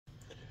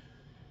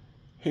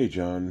Hey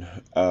John,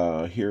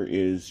 here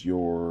is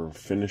your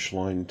finish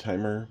line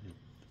timer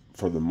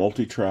for the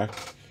multi-track.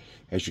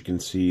 As you can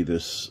see,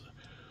 this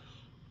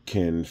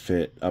can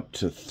fit up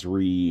to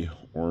 3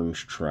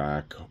 orange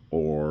track,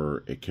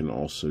 or it can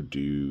also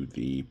do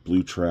the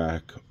blue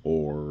track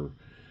or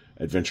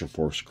Adventure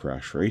Force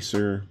Crash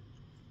Racer.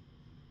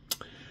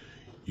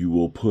 You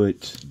will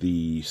put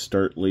the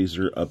start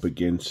laser up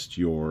against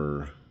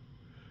your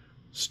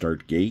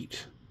start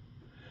gate,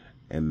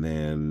 and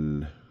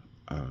then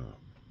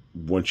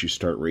once you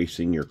start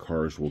racing, your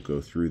cars will go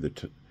through the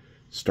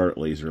start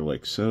laser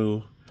like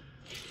so,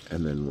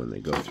 and then when they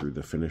go through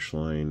the finish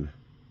line,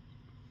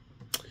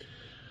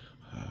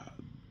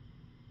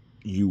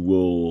 you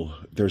will,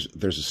 there's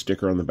a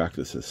sticker on the back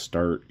that says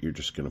start. You're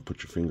just going to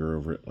put your finger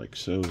over it like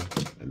so,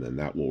 and then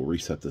that will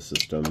reset the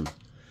system,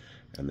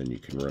 and then you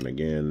can run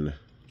again.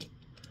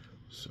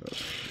 So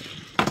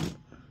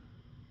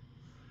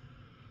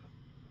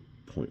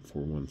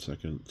 0.41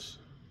 seconds.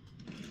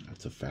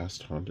 That's a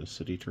fast Honda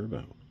City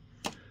Turbo.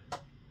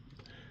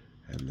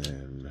 And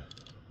then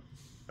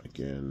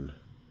again,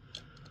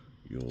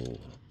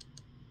 you'll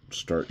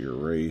start your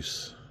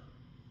race.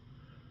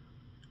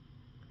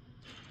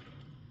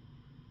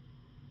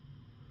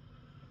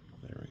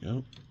 There we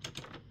go.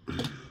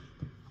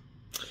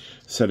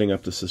 Setting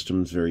up the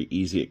system is very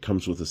easy. It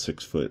comes with a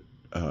 6-foot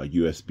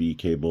USB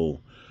cable.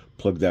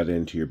 Plug that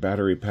into your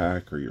battery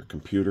pack or your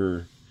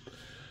computer,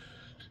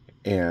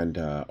 and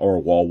or a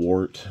wall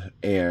wart.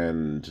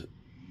 And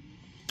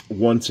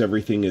once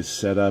everything is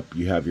set up,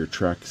 you have your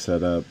track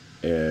set up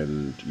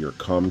and your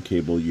comm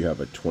cable. You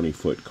have a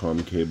 20-foot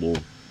comm cable.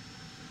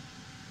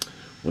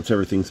 Once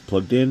everything's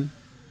plugged in,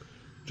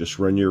 just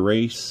run your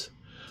race.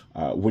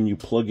 When you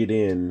plug it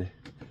in,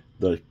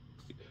 the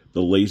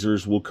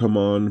lasers will come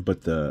on,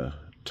 but the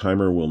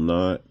timer will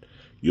not.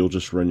 You'll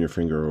just run your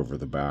finger over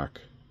the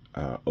back,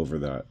 over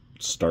that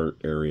start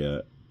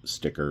area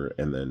sticker,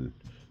 and then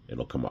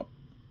it'll come up.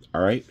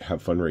 All right,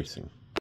 have fun racing.